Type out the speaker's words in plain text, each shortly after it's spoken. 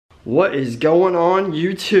What is going on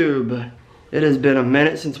YouTube? It has been a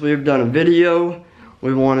minute since we've done a video.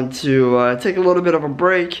 We wanted to take a little bit of a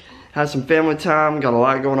break, have some family time, got a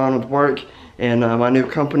lot going on with work, and my new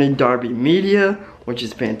company, Darby Media, which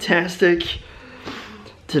is fantastic.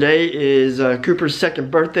 Today is Cooper's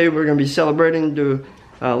second birthday. We're gonna be celebrating, do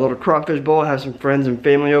a little crawfish bowl, have some friends and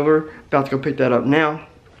family over. About to go pick that up now.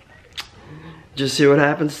 Just see what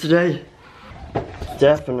happens today.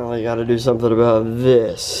 Definitely got to do something about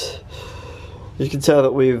this. You can tell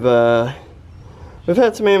that we've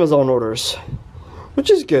had some Amazon orders, which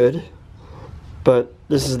is good, but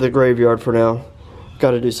this is the graveyard for now.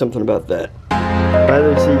 Got to do something about that. Bye,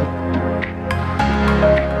 Lucy.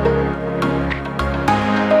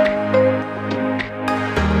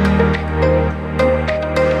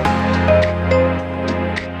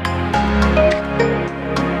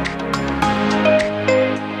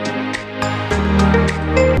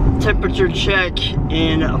 Temperature check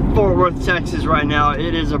in Fort Worth, Texas right now.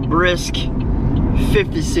 It is a brisk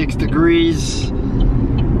 56 degrees.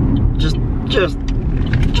 Just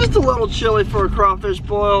a little chilly for a crawfish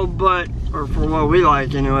boil, or for what we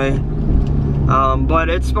like anyway. But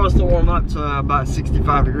it's supposed to warm up to about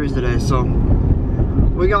 65 degrees today, so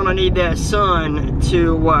we're gonna need that sun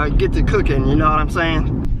to get to cooking. You know what I'm saying?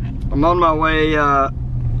 I'm on my way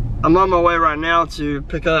right now to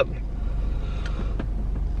pick up.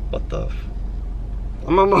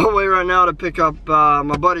 I'm on my way right now to pick up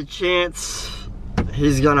my buddy Chance.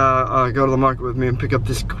 He's gonna go to the market with me and pick up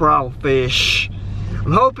this crawfish.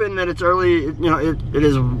 I'm hoping that it's early, you know, it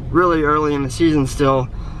is really early in the season still.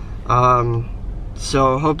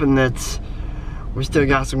 So hoping that we still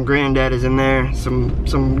got some granddaddies in there,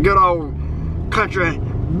 some good old country,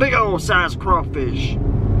 big old size crawfish.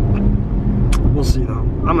 We'll see though.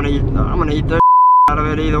 I'm gonna eat the out of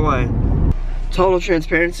it either way. Total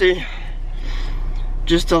transparency,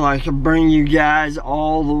 just to like bring you guys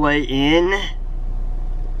all the way in.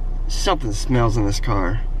 Something smells in this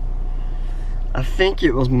car. I think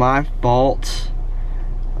it was my fault.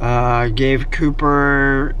 I gave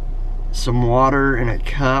Cooper some water in a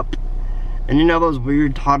cup, and you know those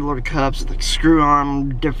weird toddler cups with like screw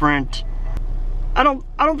on different. I don't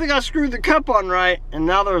think I screwed the cup on right, and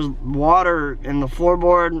now there's water in the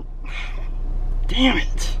floorboard. Damn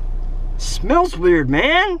it. Smells weird,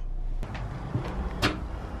 man.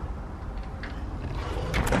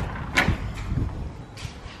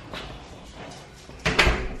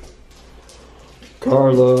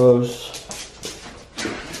 Carlos,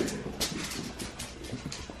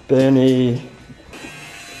 Benny,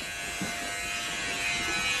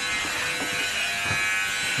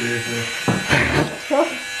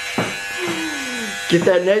 get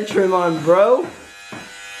that neck trim on, bro.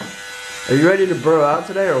 Are you ready to bro out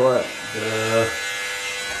today or what?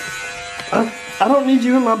 I don't need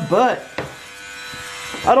you in my butt.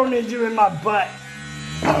 I don't need you in my butt.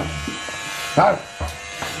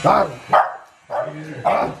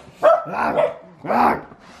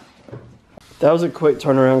 That was a quick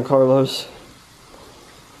turnaround, Carlos.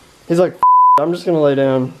 He's like, I'm just gonna lay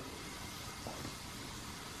down.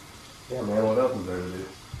 Yeah, man, what else is there to do?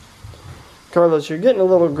 Carlos, you're getting a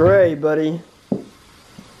little gray, buddy.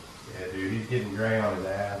 Yeah, dude, he's getting gray on his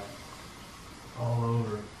ass. All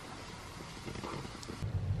over.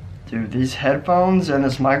 Dude, these headphones and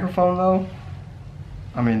this microphone though,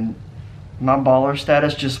 I mean, my baller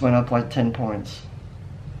status just went up like 10 points.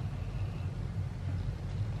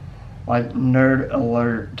 Like, nerd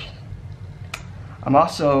alert. I'm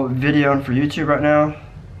also videoing for YouTube right now.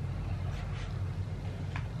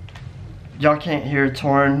 Y'all can't hear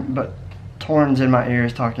Torn, but Torn's in my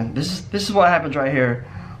ears talking. This is what happens right here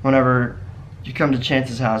whenever you come to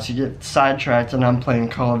Chance's house. You get sidetracked and I'm playing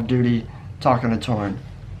Call of Duty talking to Torn.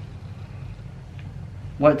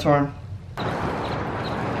 What, Torn?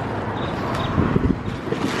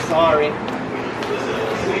 Sorry.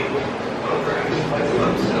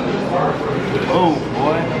 Oh,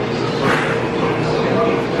 boy.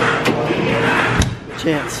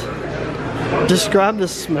 Chance, describe the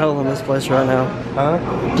smell in this place right now. Huh?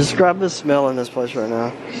 Describe the smell in this place right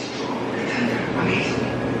now.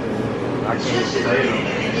 I can't say them.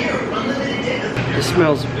 It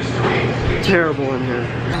smells terrible in here.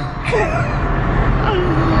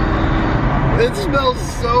 It smells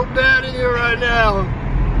so bad in here right now.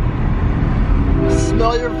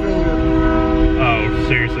 Smell your finger. Oh,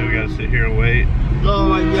 seriously, we gotta sit here and wait? Oh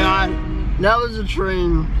my god. Now there's a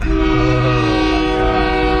train.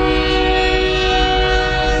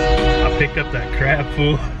 I picked up that crab,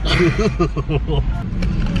 fool.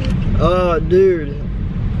 Oh, dude.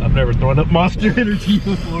 I've never thrown up Monster Energy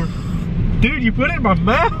before. Dude, you put it in my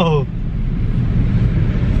mouth.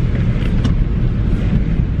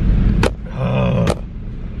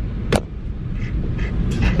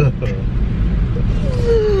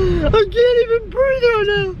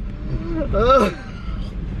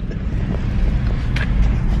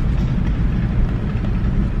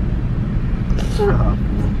 We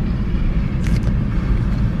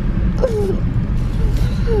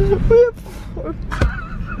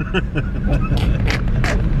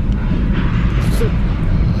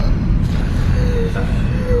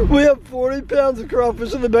have 40 pounds of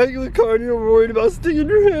crawfish in the back of the car and you're worried about sticking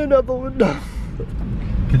your hand out the window.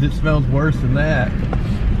 Because it smells worse than that.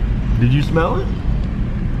 Did you smell it?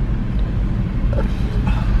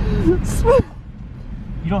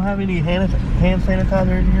 You don't have any hand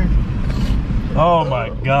sanitizer in here? Oh my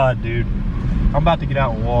god, dude. I'm about to get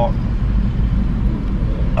out and walk.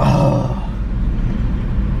 Oh.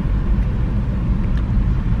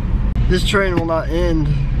 This train will not end.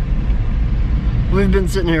 We've been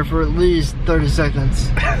sitting here for at least 30 seconds.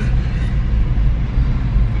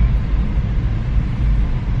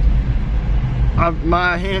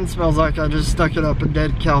 My hand smells like I just stuck it up a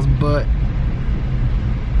dead cow's butt.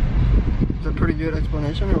 Is that a pretty good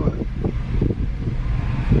explanation or what?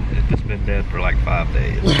 It's been dead for like 5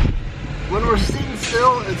 days. When we're sitting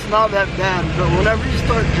still, it's not that bad. But whenever you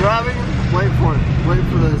start driving, wait for it. Wait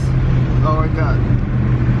for this. Oh my god.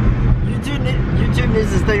 YouTube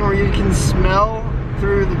needs this thing where you can smell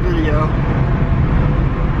through the video.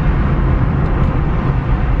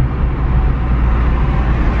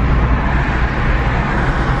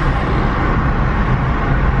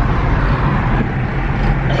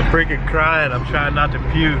 I'm freaking crying. I'm trying not to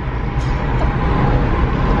puke.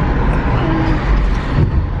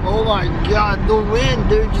 Oh my god, the wind,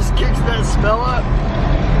 dude, just kicks that smell up.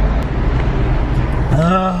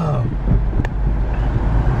 Oh.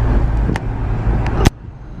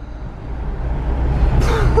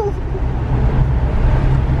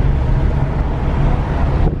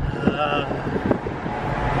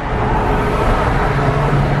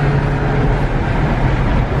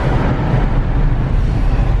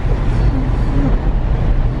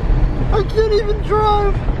 I can't even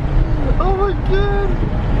drive. Oh my god.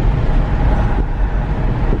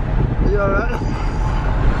 You alright?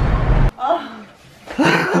 Oh,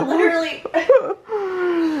 literally.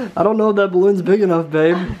 I don't know if that balloon's big enough,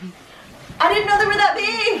 babe. I didn't know they were that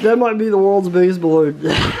big. That might be the world's biggest balloon.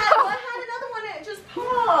 I had another one and it just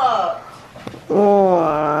popped.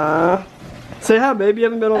 Aww. Say hi, babe. You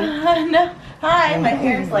haven't been on. No. Hi, my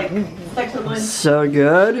hair's like stuck to the balloon. So We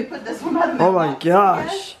good. put this one by the Oh my mailbox,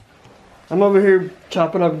 gosh. I'm over here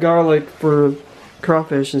chopping up garlic for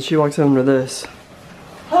crawfish, and she walks under this.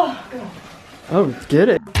 Oh, good. Oh, get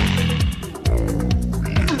it.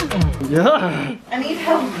 Yeah. I need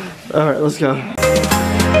help. All right, let's go.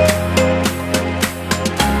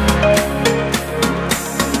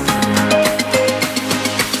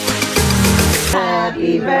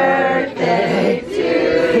 Happy birthday to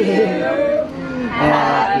you.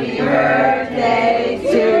 Happy birthday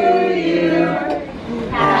to you.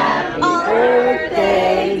 Happy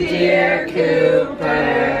birthday, dear Cooper.